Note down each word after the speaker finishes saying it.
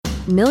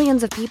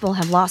Millions of people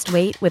have lost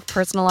weight with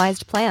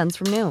personalized plans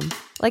from Noom.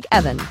 Like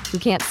Evan, who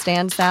can't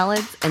stand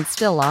salads and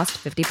still lost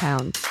 50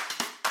 pounds.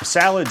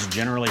 Salads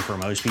generally for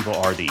most people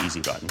are the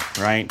easy button,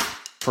 right?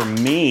 For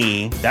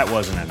me, that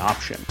wasn't an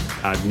option.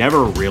 I never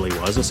really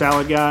was a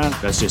salad guy.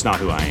 That's just not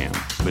who I am.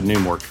 But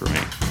Noom worked for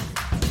me.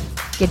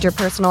 Get your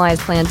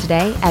personalized plan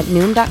today at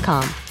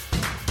Noom.com.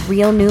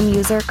 Real Noom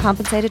user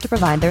compensated to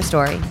provide their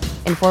story.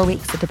 In 4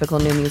 weeks, the typical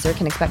Noom user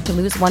can expect to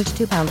lose 1 to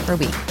 2 pounds per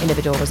week.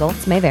 Individual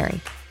results may vary.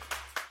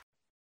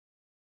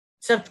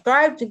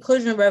 Subscribe to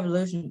Inclusion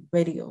Revolution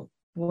Radio,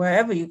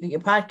 wherever you get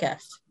your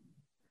podcasts.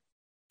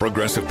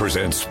 Progressive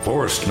presents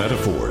Forced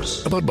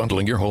Metaphors about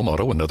bundling your home,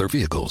 auto, and other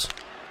vehicles.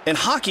 In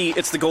hockey,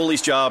 it's the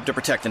goalie's job to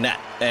protect the net.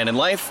 And in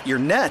life, your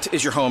net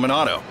is your home and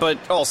auto, but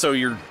also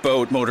your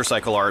boat,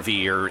 motorcycle,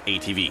 RV, or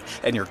ATV.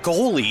 And your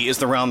goalie is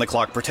the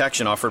round-the-clock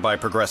protection offered by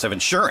Progressive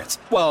Insurance.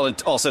 Well,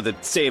 and also the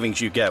savings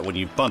you get when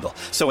you bundle.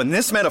 So in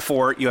this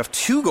metaphor, you have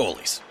two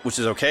goalies, which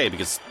is okay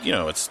because,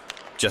 it's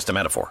just a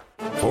metaphor.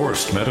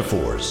 Forced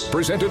Metaphors,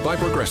 presented by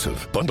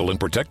Progressive. Bundle and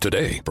protect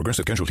today.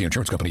 Progressive Casualty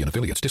Insurance Company and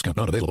affiliates. Discount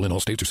not available in all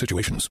states or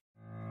situations.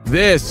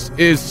 This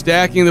is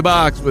Stacking the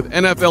Box with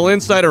NFL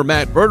insider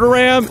Matt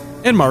Verderame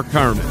and Mark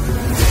Carman.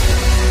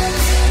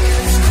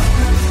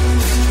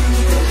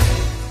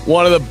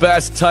 One of the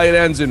best tight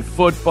ends in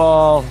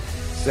football,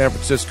 San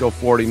Francisco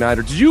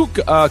 49er. Did you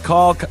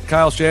call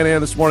Kyle Shanahan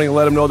this morning and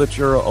let him know that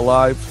you're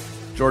alive,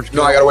 George?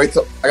 No, I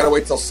gotta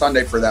wait till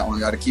Sunday for that one. I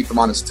gotta keep him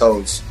on his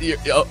toes.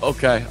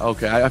 Okay.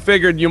 I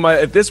figured you might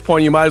at this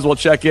point you might as well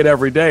check in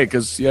every day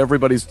because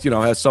everybody's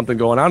has something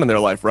going on in their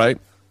life, right?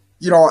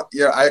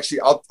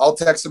 I'll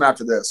text him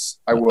after this.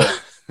 I will.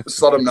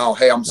 Just let him know,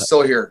 hey, I'm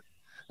still here.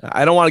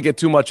 I don't want to get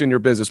too much in your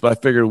business, but I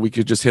figured we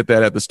could just hit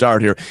that at the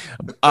start here.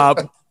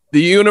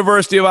 The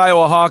University of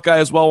Iowa Hawkeye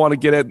as well want to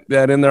get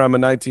that in there. I'm a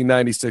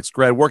 1996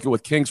 grad working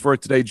with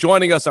Kingsford today.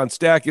 Joining us on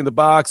Stacking the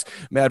Box,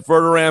 Matt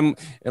Verderame,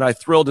 and I'm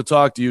thrilled to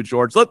talk to you,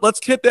 George.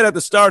 Let's hit that at the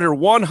start here.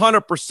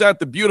 100%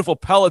 the beautiful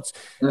pellets.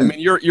 I mean,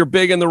 you're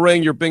big in the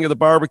ring. You're big at the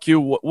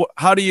barbecue.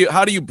 How do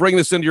you bring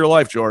this into your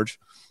life, George?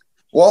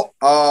 Well,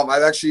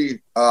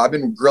 I've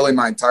been grilling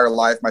my entire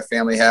life. My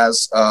family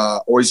has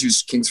always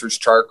used Kingsford's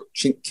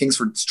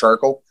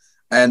charcoal.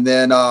 And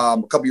then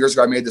a couple years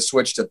ago, I made the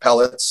switch to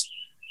pellets,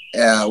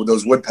 with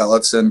those wood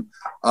pellets. And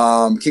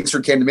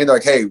Kingsford came to me. They're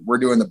like, hey, we're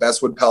doing the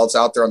best wood pellets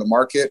out there on the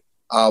market.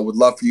 Would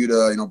love for you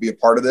to, be a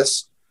part of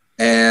this.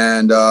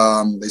 And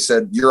they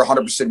said, you're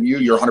 100% you.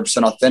 You're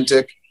 100%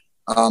 authentic.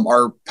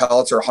 Our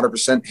pellets are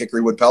 100% hickory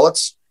wood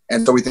pellets.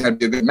 And so we think that'd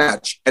be a good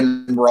match.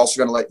 And we're also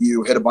going to let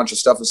you hit a bunch of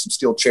stuff with some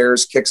steel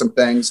chairs, kick some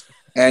things,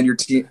 and your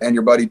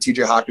buddy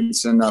TJ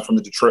Hawkinson from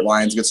the Detroit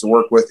Lions gets to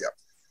work with you.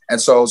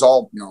 And so it was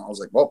all, I was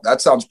like, well,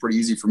 that sounds pretty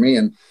easy for me.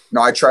 And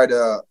I try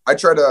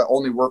to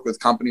only work with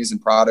companies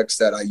and products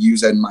that I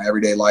use in my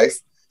everyday life,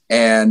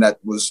 and that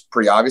was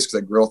pretty obvious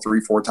because I grill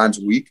 3-4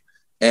 times a week.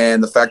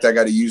 And the fact that I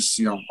got to use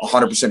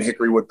 100%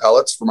 hickory wood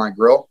pellets for my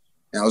grill,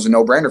 it was a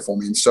no-brainer for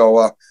me. And so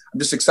I'm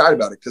just excited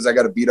about it because I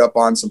got to beat up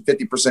on some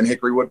 50%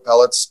 hickory wood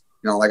pellets.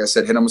 Like I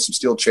said, hit them with some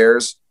steel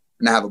chairs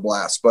and have a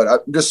blast. But I'm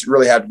just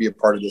really happy to be a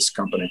part of this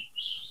company.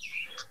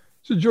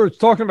 So, George,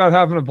 talking about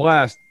having a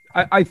blast,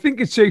 I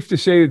think it's safe to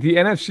say that the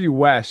NFC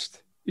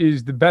West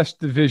is the best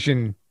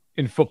division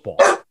in football.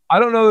 I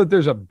don't know that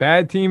there's a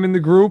bad team in the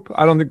group.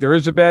 I don't think there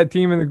is a bad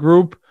team in the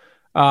group.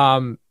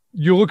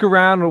 You look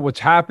around at what's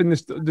happened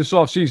this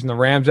offseason. The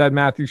Rams had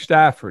Matthew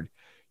Stafford.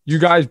 You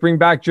guys bring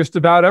back just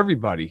about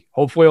everybody,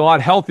 hopefully a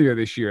lot healthier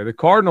this year. The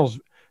Cardinals,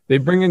 they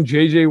bring in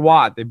J.J.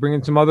 Watt. They bring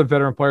in some other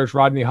veteran players,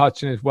 Rodney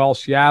Hudson as well,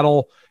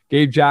 Seattle,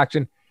 Gabe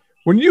Jackson.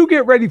 When you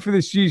get ready for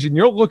the season,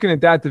 you're looking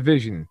at that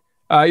division,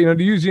 to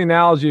use the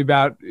analogy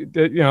about,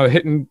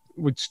 hitting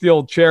with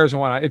steel chairs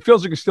and whatnot, it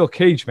feels like a steel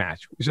cage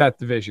match is that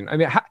division. I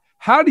mean,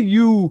 how do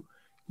you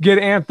get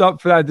amped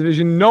up for that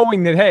division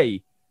knowing that,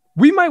 hey,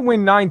 we might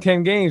win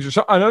 9-10 games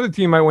or another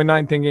team might win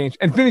 9-10 games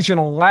and finish in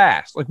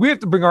last. Like, we have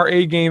to bring our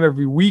A game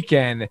every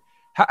weekend.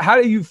 How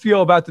do you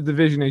feel about the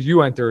division as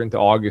you enter into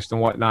August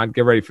and whatnot,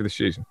 get ready for the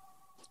season?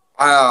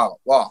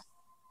 Well,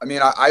 I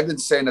mean, I've been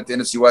saying that the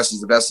NFC West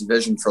is the best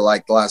division for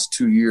like the last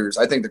 2 years.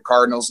 I think the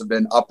Cardinals have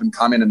been up and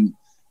coming. And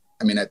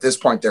I mean, at this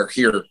point they're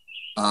here,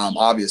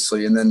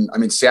 obviously. And then, I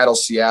mean, Seattle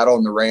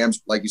and the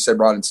Rams, like you said,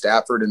 brought in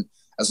Stafford. And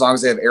as long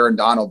as they have Aaron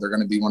Donald, they're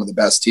going to be one of the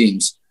best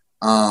teams.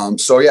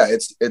 So yeah,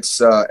 it's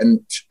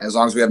and as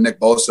long as we have Nick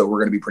Bosa, we're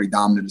going to be pretty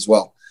dominant as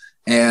well.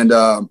 And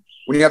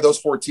when you have those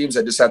 4 teams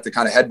that just have to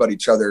kind of headbutt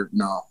each other,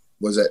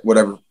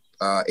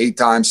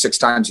 6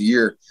 times a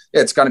year,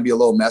 it's going to be a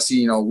little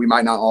messy. We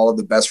might not all have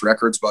the best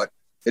records, but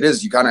it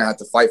is, you kind of have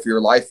to fight for your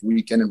life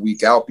week in and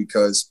week out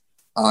because,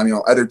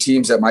 other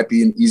teams that might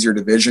be in easier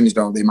divisions,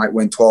 they might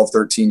win 12,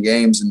 13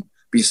 games and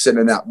be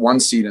sitting in that 1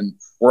 seed, and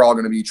we're all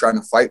going to be trying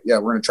to fight. Yeah,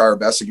 we're going to try our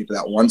best to get to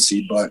that 1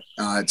 seed, but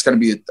it's going to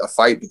be a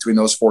fight between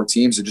those 4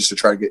 teams to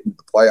try to get into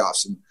the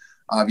playoffs. And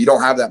if you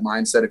don't have that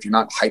mindset, if you're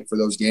not hyped for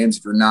those games,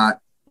 if you're not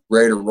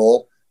ready to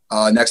roll,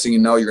 next thing you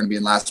know, you're going to be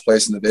in last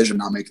place in the division,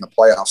 not making the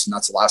playoffs, and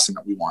that's the last thing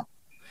that we want.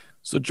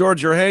 So,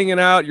 George, you're hanging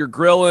out, you're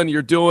grilling,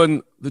 you're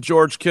doing the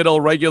George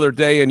Kittle regular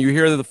day, and you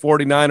hear that the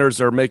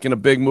 49ers are making a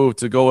big move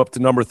to go up to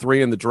number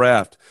 3 in the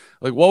draft.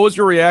 Like, what was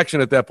your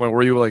reaction at that point?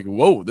 Were you like,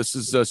 whoa, this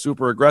is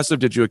super aggressive?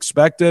 Did you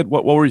expect it?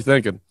 What were you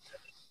thinking?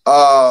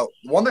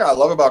 One thing I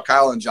love about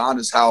Kyle and John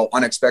is how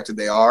unexpected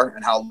they are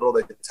and how little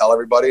they tell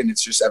everybody. And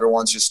it's just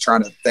everyone's just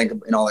trying to think,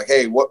 like,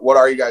 hey, what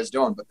are you guys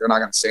doing? But they're not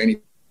going to say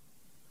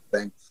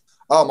anything.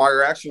 Oh, my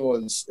reaction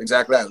was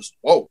exactly that. It was,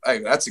 whoa, hey,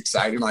 that's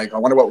exciting. Like, I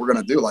wonder what we're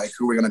going to do. Like,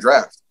 who are we going to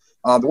draft?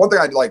 The one thing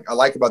I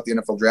like about the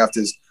NFL draft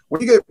is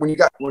when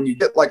you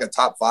get like a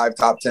top 5,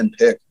 top 10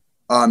 pick,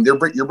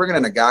 you're bringing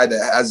in a guy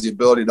that has the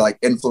ability to like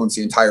influence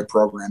the entire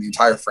program, the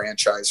entire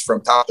franchise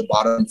from top to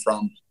bottom,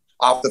 from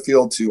off the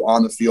field to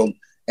on the field.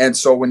 And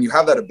so when you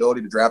have that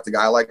ability to draft a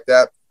guy like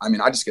that, I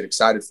mean, I just get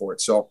excited for it.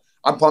 So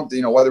I'm pumped,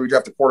 whether we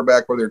draft a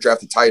quarterback, whether we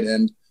draft a tight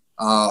end,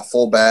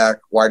 fullback,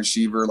 wide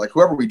receiver, like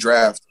whoever we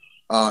draft,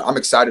 I'm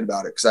excited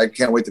about it because I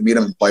can't wait to meet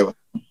him and play with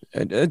him.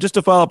 And just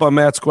to follow up on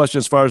Matt's question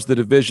as far as the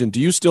division, do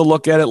you still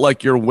look at it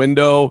like your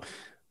window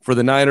for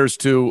the Niners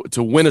to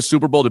win a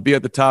Super Bowl, to be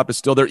at the top, is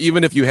still there,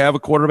 even if you have a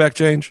quarterback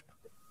change?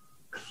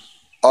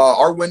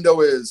 Our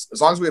window is, as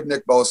long as we have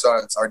Nick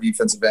Bosa, it's our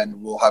defensive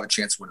end, we'll have a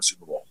chance to win a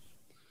Super Bowl.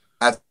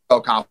 That's how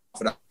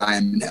confident I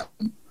am in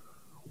him.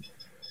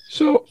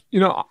 So,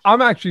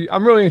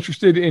 I'm really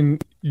interested in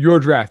your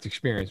draft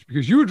experience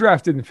because you were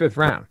drafted in the 5th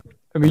round.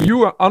 I mean, you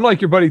were, unlike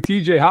your buddy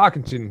TJ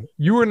Hawkinson,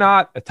 you were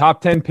not a top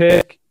 10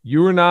 pick.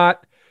 You were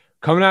not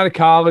coming out of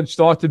college,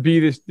 thought to be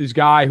this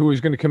guy who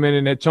was going to come in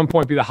and at some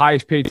point be the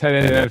highest paid tight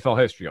end in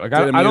NFL history. Like,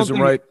 I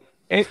don't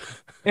think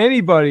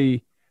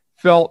anybody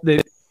felt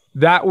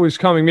that was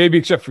coming, maybe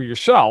except for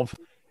yourself.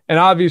 And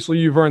obviously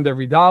you've earned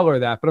every dollar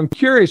of that. But I'm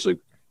curious, like,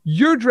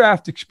 your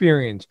draft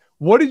experience,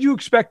 what did you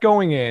expect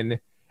going in?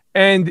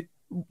 And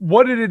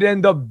what did it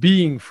end up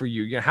being for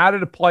you? How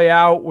did it play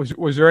out?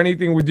 Was there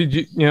anything? Did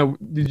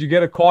you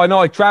get a call? I know,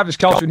 like Travis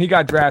Kelce, when he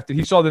got drafted,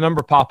 he saw the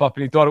number pop up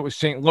and he thought it was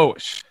St.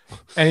 Louis.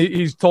 And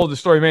he's told the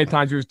story many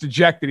times. He was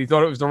dejected. He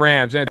thought it was the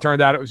Rams, and it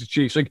turned out it was the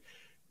Chiefs. Like,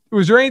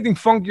 was there anything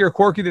funky or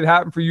quirky that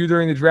happened for you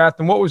during the draft?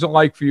 And what was it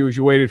like for you as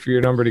you waited for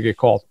your number to get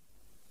called?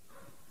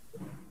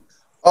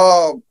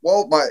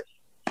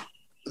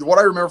 What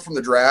I remember from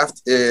the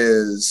draft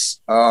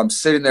is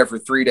sitting there for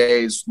 3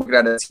 days, looking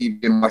at a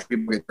TV and watching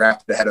people get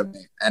drafted ahead of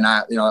me. And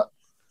I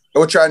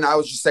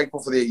was just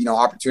thankful for the,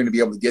 opportunity to be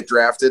able to get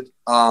drafted.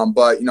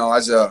 But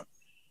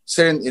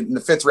sitting in the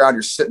 5th round,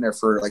 you're sitting there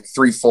for like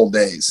 3 full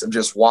days of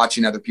just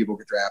watching other people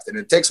get drafted.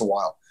 And it takes a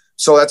while.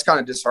 So that's kind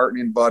of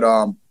disheartening. But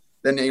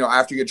then,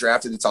 after you get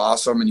drafted, it's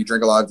awesome. And you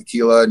drink a lot of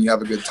tequila and you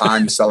have a good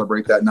time to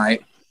celebrate that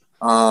night.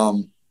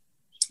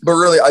 But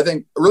really, I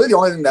think the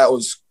only thing that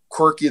was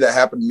quirky that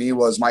happened to me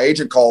was my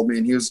agent called me,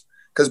 and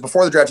because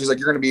before the draft, he's like,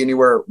 you're going to be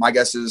anywhere. My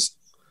guess is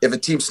if a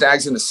team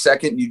snags in the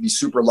 2nd, you'd be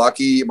super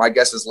lucky. My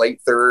guess is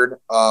late 3rd,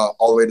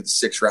 all the way to the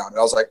 6th round. And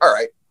I was like, all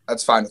right,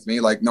 that's fine with me.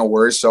 Like, no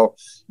worries. So,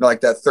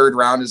 like that 3rd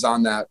round is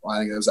on that, I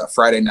think it was that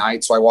Friday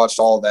night. So I watched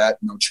all of that,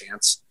 no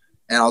chance.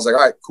 And I was like,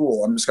 all right,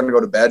 cool. I'm just going to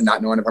go to bed,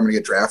 not knowing if I'm going to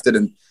get drafted.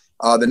 And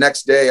the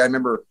next day, I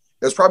remember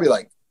it was probably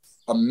like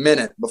a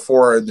minute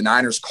before the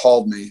Niners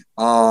called me.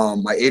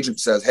 My agent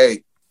says,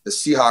 hey, the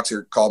Seahawks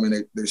are called me.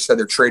 They said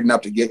they're trading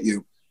up to get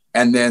you.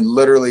 And then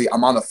literally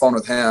I'm on the phone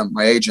with him,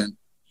 my agent,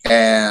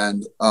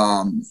 and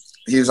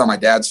he was on my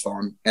dad's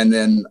phone. And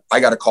then I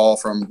got a call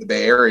from the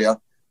Bay Area,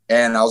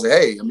 and I was like,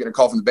 hey, I'm getting a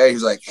call from the Bay. He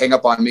was like, hang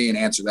up on me and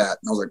answer that.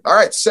 And I was like, all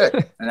right, sick.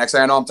 And next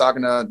thing I know, I'm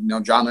talking to,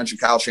 John Lynch and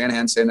Kyle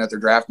Shanahan saying that they're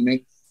drafting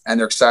me and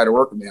they're excited to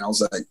work with me. And I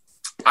was like,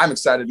 I'm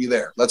excited to be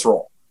there. Let's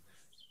roll.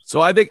 So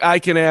I think I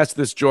can ask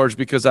this, George,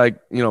 because I'm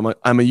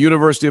a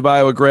University of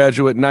Iowa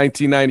graduate,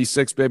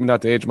 1996, baby,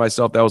 not to age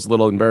myself. That was a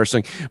little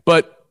embarrassing,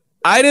 but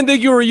I didn't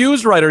think you were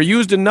used right or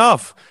used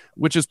enough,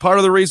 which is part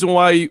of the reason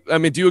why.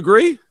 Do you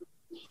agree?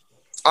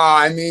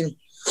 It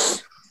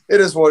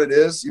is what it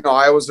is.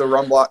 Iowa's a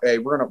run block. Hey,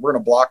 we're gonna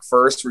block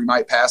first. We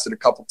might pass it a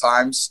couple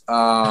times,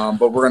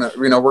 but we're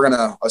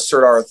gonna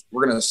assert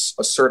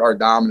our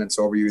dominance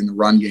over you in the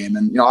run game.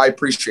 And I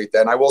appreciate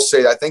that. And I will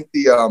say, I think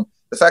the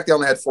fact they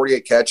only had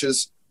 48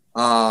 catches.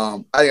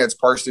 I think it's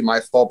partially my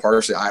fault,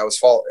 partially Iowa's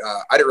fault.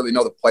 I didn't really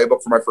know the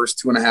playbook for my first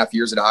 2.5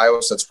 years at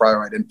Iowa, so that's probably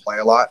why I didn't play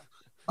a lot.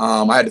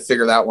 I had to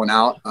figure that one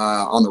out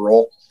on the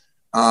roll.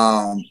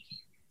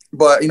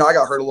 But, I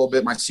got hurt a little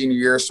bit my senior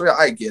year, so yeah,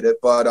 I get it.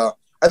 But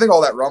I think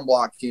all that run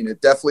blocking, it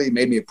definitely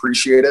made me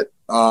appreciate it,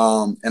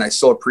 and I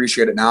still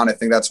appreciate it now, and I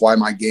think that's why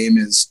my game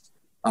is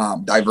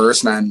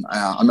diverse, man.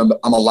 I'm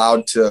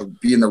allowed to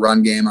be in the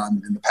run game,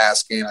 in the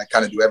pass game. I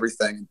kind of do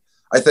everything.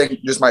 I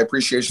think just my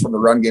appreciation from the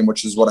run game,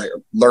 which is what I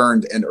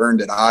learned and earned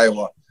at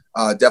Iowa,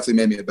 definitely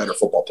made me a better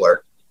football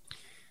player.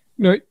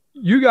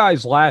 You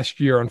guys last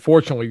year,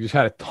 unfortunately, just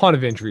had a ton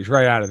of injuries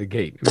right out of the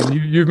gate.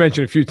 You've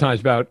mentioned a few times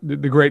about the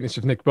greatness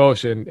of Nick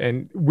Bosa,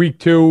 and week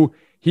 2,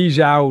 he's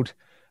out,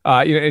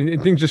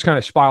 and things just kind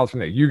of spiraled from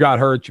there. You got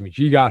hurt, Jimmy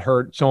G got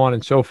hurt, so on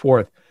and so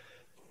forth.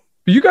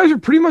 But you guys are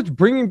pretty much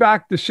bringing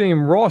back the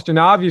same roster.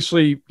 Now,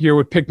 obviously, here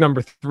with pick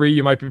number 3,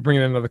 you might be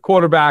bringing in another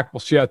quarterback.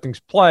 We'll see how things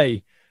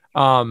play.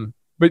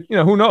 but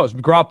who knows?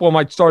 Garoppolo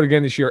might start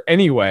again this year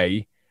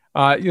anyway.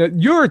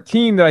 You're a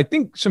team that I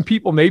think some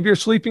people maybe are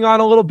sleeping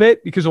on a little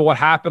bit because of what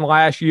happened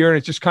last year. And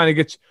it just kind of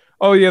gets,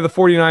 oh yeah, the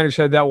 49ers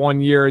had that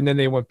one year and then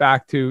they went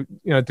back to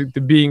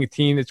being a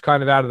team that's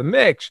kind of out of the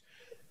mix.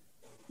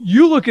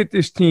 You look at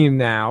this team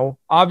now,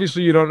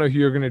 obviously you don't know who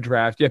you're going to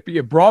draft yet, but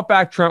you brought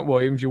back Trent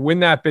Williams. You win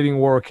that bidding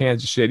war with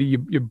Kansas City.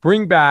 You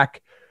bring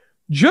back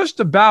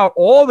just about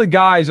all the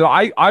guys that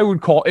I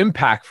would call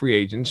impact free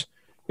agents.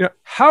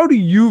 How do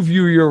you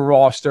view your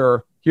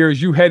roster here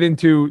as you head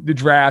into the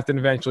draft and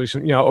eventually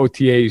some,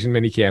 OTAs and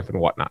minicamp and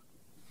whatnot?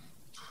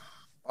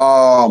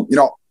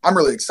 I'm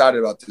really excited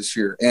about this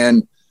year.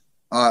 And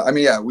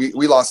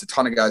we lost a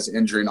ton of guys to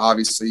injury. And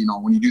obviously,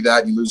 when you do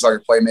that, you lose all your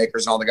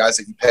playmakers and all the guys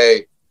that you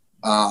pay.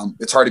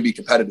 It's hard to be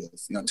competitive,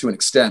 to an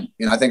extent.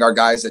 And I think our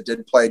guys that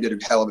did play did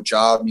a hell of a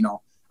job.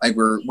 I think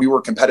we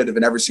were competitive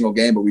in every single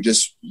game, but we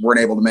just weren't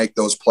able to make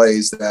those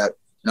plays that,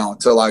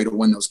 to allow you to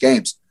win those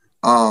games.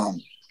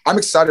 I'm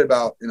excited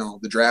about,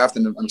 the draft,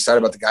 and I'm excited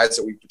about the guys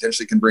that we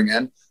potentially can bring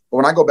in. But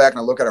when I go back and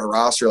I look at our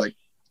roster,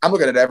 I'm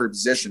looking at every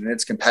position and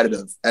it's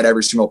competitive at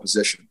every single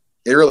position.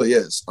 It really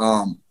is.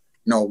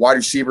 Wide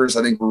receivers,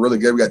 I think we're really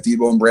good. We got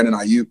Debo and Brandon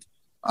Ayuk.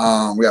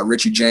 We got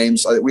Richie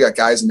James. We got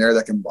guys in there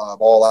that can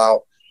ball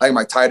out. I think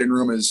my tight end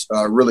room is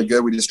really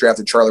good. We just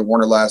drafted Charlie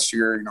Warner last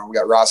year. We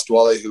got Ross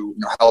Dwelly, who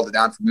held it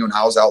down for me when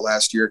I was out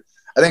last year.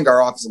 I think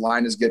our offensive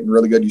line is getting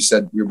really good. You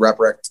said we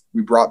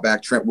brought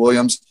back Trent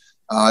Williams.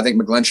 I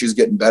think McGlinchey is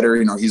getting better.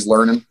 He's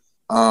learning.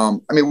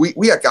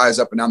 We got guys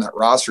up and down that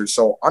roster.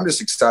 So I'm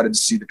just excited to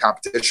see the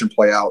competition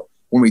play out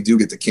when we do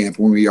get to camp,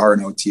 when we are in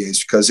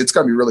OTAs, because it's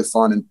going to be really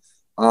fun. And,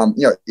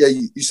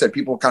 you said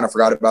people kind of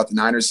forgot about the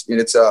Niners,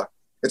 and it's a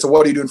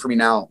what are you doing for me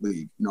now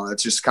league.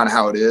 That's just kind of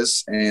how it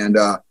is. And,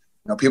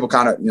 people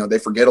kind of, they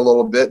forget a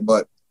little bit,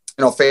 but,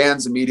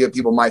 fans and media,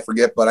 people might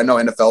forget, but I know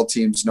NFL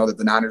teams know that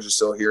the Niners are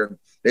still here and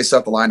they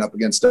set the lineup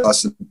against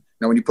us. And,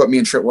 when you put me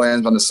and Trent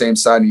Williams on the same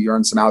side and you're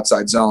in some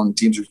outside zone,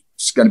 teams are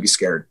just going to be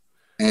scared.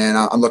 And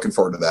I'm looking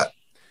forward to that.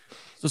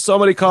 So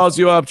somebody calls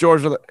you up,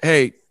 George,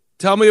 hey,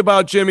 tell me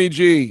about Jimmy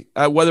G,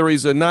 whether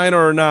he's a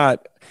Niner or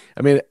not.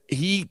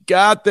 He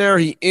got there.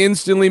 He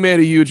instantly made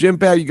a huge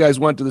impact. You guys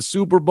went to the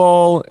Super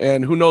Bowl,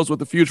 and who knows what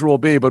the future will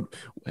be. But,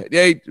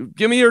 hey,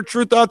 give me your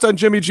true thoughts on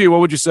Jimmy G.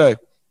 What would you say?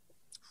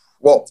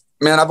 Well,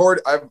 man, I've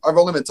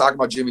only been talking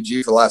about Jimmy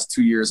G for the last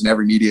 2 years in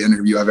every media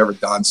interview I've ever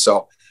done.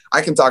 So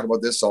I can talk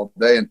about this all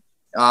day. And,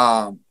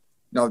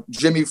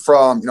 Jimmy,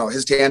 from,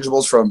 his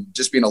tangibles from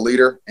just being a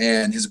leader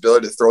and his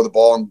ability to throw the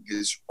ball and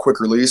his quick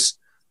release.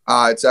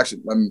 It's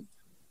actually,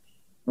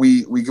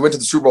 we went to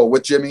the Super Bowl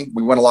with Jimmy.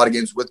 We win a lot of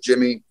games with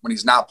Jimmy. When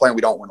he's not playing,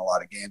 we don't win a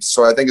lot of games.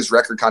 So I think his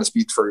record kind of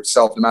speaks for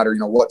itself, no matter,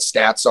 what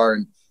stats are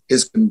and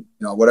his,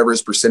 whatever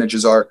his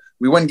percentages are.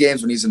 We win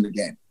games when he's in the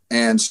game.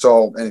 And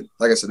so,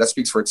 like I said, that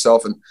speaks for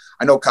itself. And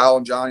I know Kyle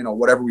and John,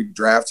 whatever we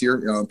draft here,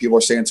 people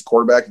are saying it's a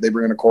quarterback. If they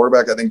bring in a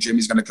quarterback, I think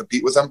Jimmy's going to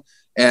compete with them.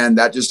 And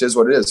that just is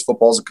what it is.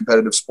 Football is a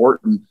competitive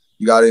sport, and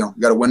you got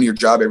to win your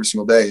job every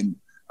single day. And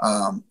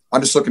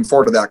I'm just looking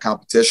forward to that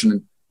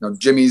competition. And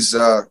Jimmy's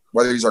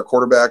whether he's our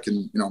quarterback,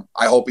 and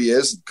I hope he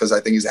is, because I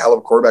think he's a hell of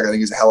a quarterback. I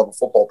think he's a hell of a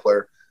football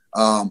player.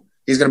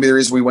 He's going to be the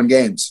reason we win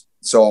games.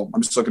 So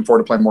I'm just looking forward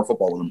to playing more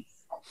football with him.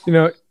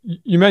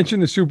 You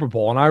mentioned the Super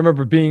Bowl, and I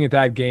remember being at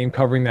that game,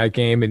 covering that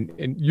game,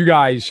 and you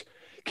guys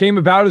came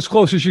about as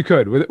close as you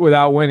could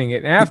without winning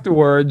it. And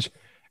afterwards,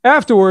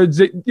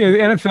 the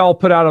NFL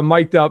put out a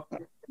mic'd up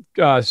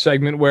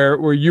segment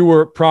where you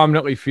were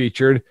prominently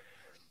featured.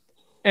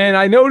 And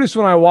I noticed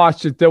when I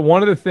watched it that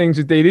one of the things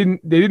that they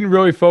didn't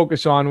really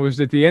focus on was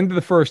at the end of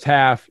the first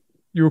half,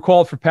 you were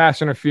called for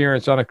pass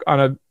interference on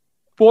a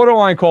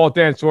borderline call at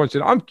Dan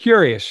Sorensen. I'm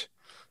curious.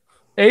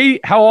 A,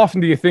 how often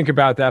do you think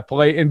about that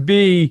play? And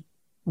B,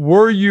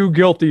 were you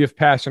guilty of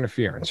pass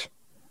interference?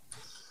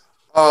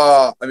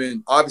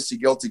 Obviously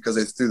guilty because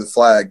they threw the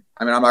flag.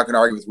 I'm not going to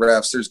argue with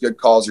refs. There's good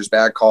calls. There's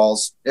bad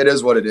calls. It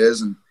is what it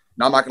is. And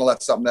I'm not going to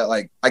let something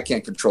that, I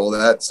can't control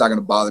that. It's not going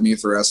to bother me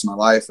for the rest of my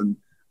life. And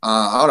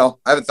I don't know.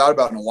 I haven't thought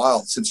about it in a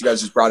while since you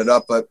guys just brought it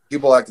up, but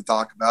people like to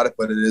talk about it,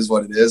 but it is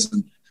what it is.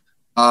 And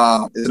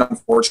it's an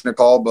unfortunate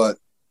call, but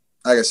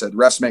like I said,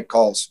 refs make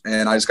calls,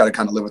 and I just got to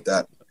kind of live with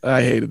that.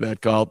 I hated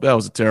that call. That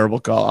was a terrible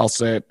call. I'll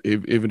say it.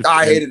 Even if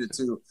I hated it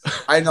too.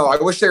 I know. I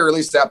wish they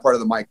released that part of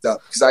the mic'd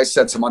up, because I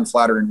said some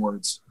unflattering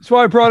words. That's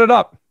why I brought it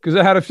up, because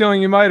I had a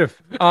feeling you might have.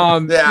 I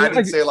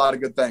didn't say a lot of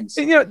good things.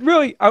 And,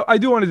 really, I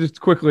do want to just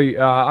quickly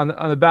on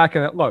the back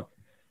end. Look,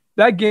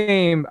 that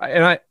game,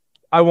 and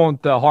I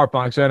won't harp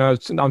on it,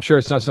 because I'm sure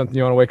it's not something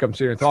you want to wake up and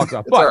sit here and talk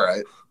about. It's all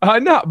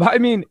right. No, but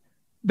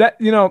that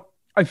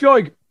I feel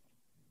like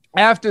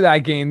after that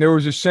game there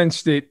was a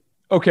sense that,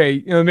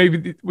 okay,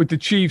 maybe with the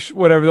Chiefs,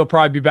 whatever, they'll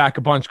probably be back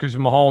a bunch because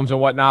of Mahomes and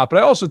whatnot. But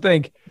I also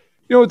think,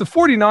 with the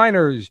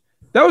 49ers,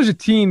 that was a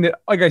team that,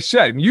 like I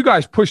said, you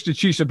guys pushed the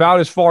Chiefs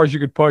about as far as you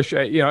could push,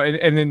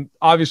 and then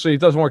obviously it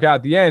doesn't work out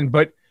at the end.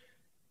 But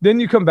then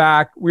you come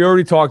back. We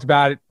already talked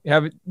about it. You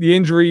have the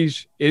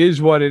injuries. It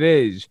is what it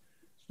is.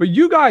 But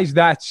you guys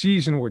that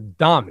season were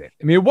dominant.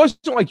 I mean, it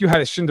wasn't like you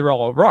had a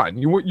Cinderella run.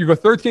 You go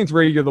 13th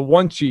rated, you're the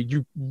 1 seed.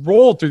 You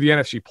rolled through the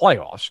NFC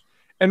playoffs.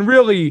 And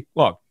really,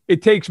 look,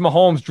 it takes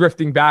Mahomes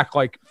drifting back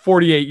like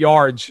 48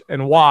 yards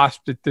and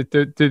Wasp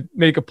to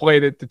make a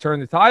play to turn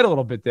the tide a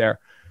little bit there.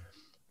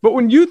 But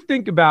when you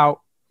think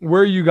about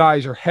where you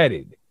guys are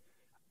headed,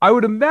 I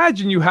would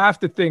imagine you have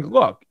to think,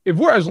 look,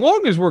 as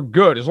long as we're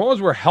good, as long as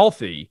we're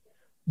healthy,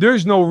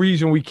 there's no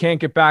reason we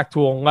can't get back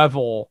to a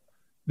level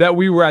that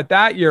we were at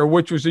that year,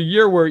 which was a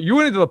year where you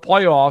went into the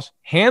playoffs,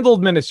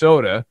 handled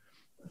Minnesota.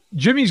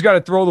 Jimmy's got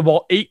to throw the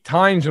ball 8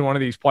 times in one of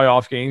these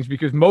playoff games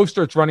because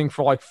Mostert's running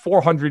for like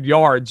 400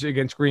 yards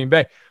against Green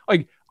Bay.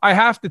 Like, I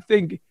have to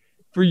think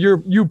for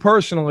you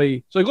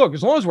personally, it's like, look,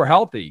 as long as we're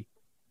healthy,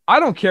 I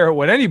don't care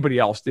what anybody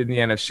else did in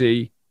the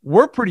NFC.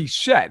 We're pretty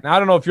set. Now, I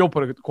don't know if you'll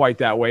put it quite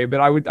that way, but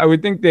I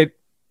would think that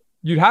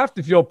you'd have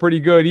to feel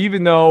pretty good,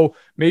 even though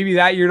maybe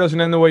that year doesn't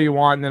end the way you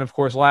want. And then, of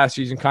course, last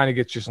season kind of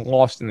gets just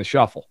lost in the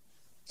shuffle.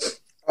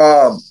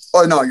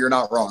 Well, no, you're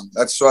not wrong.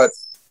 That's what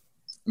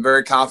I'm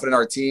very confident in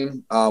our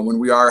team. When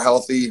we are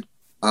healthy,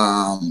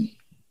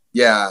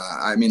 yeah,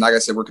 I mean, like I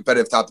said, we're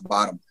competitive top to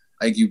bottom.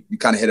 I think you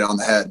kind of hit it on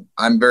the head.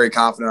 I'm very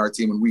confident in our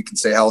team when we can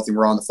stay healthy and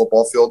we're on the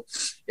football field.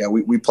 Yeah,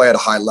 we play at a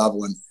high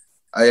level. And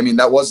I mean,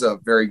 that was a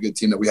very good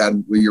team that we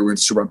had the year we were in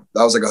Super Bowl.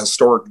 That was like a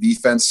historic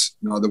defense,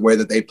 the way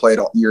that they played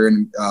all year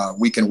in,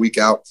 week in, week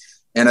out.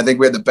 And I think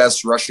we had the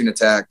best rushing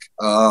attack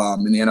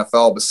in the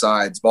NFL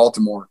besides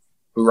Baltimore,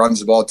 who runs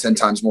the ball 10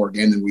 times more a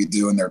game than we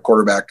do. And their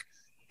quarterback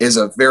is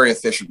a very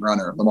efficient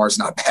runner. Lamar's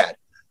not bad.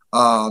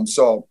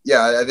 So,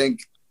 yeah, I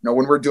think, when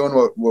we're doing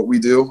what we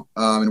do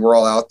and we're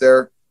all out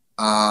there,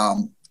 I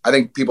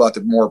think people have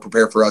to more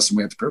prepare for us than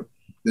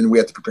we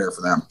have to prepare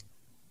for them.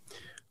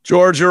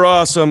 George, you're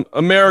awesome.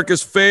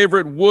 America's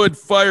favorite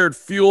wood-fired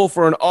fuel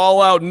for an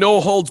all-out,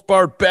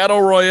 no-holds-barred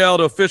battle royale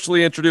to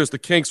officially introduce the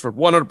Kingsford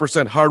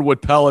 100%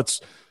 hardwood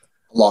pellets.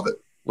 Love it.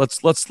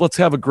 Let's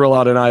have a grill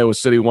out in Iowa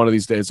City one of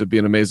these days. It'd be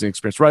an amazing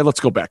experience. Right, let's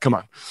go back. Come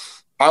on.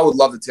 I would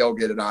love to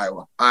tailgate in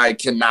Iowa. I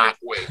cannot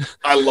wait.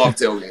 I love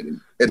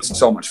tailgating. It's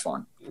so much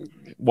fun.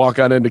 Walk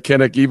on into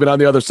Kinnick, even on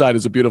the other side,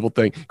 is a beautiful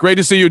thing. Great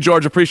to see you,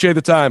 George. Appreciate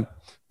the time.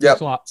 Yep.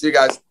 See you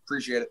guys.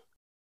 Appreciate it.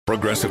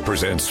 Progressive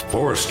presents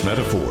Forced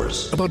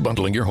Metaphors about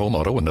bundling your home,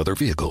 auto, and other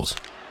vehicles.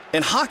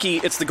 In hockey,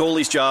 it's the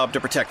goalie's job to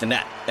protect the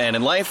net. And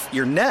in life,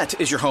 your net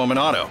is your home and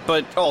auto,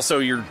 but also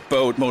your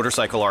boat,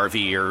 motorcycle,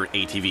 RV, or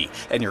ATV.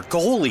 And your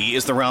goalie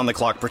is the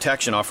round-the-clock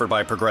protection offered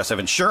by Progressive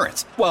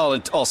Insurance. Well,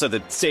 and also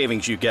the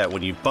savings you get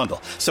when you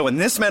bundle. So in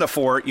this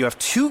metaphor, you have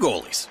 2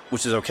 goalies,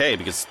 which is okay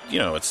because,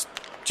 it's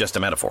just a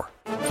metaphor.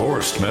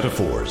 Forced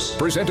Metaphors,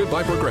 presented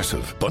by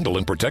Progressive. Bundle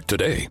and protect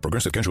today.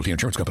 Progressive Casualty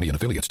Insurance Company and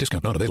affiliates.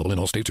 Discount not available in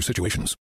all states or situations.